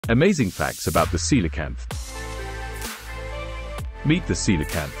Amazing facts about the coelacanth. Meet the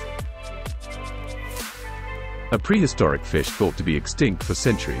coelacanth. A prehistoric fish thought to be extinct for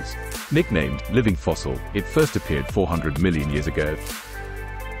centuries. Nicknamed living fossil, it first appeared 400 million years ago.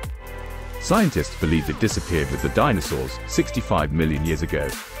 Scientists believe it disappeared with the dinosaurs 65 million years ago.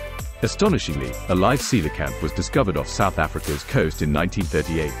 Astonishingly, a live coelacanth was discovered off South Africa's coast in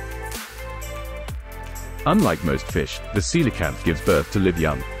 1938. Unlike most fish, the coelacanth gives birth to live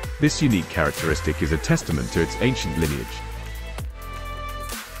young. This unique characteristic is a testament to its ancient lineage.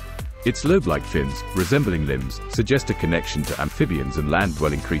 Its lobe-like fins, resembling limbs, suggest a connection to amphibians and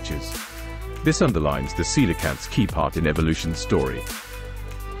land-dwelling creatures. This underlines the coelacanth's key part in evolution's story.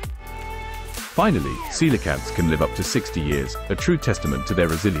 Finally, coelacanths can live up to 60 years, a true testament to their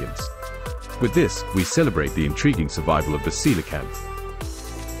resilience. With this, we celebrate the intriguing survival of the coelacanth.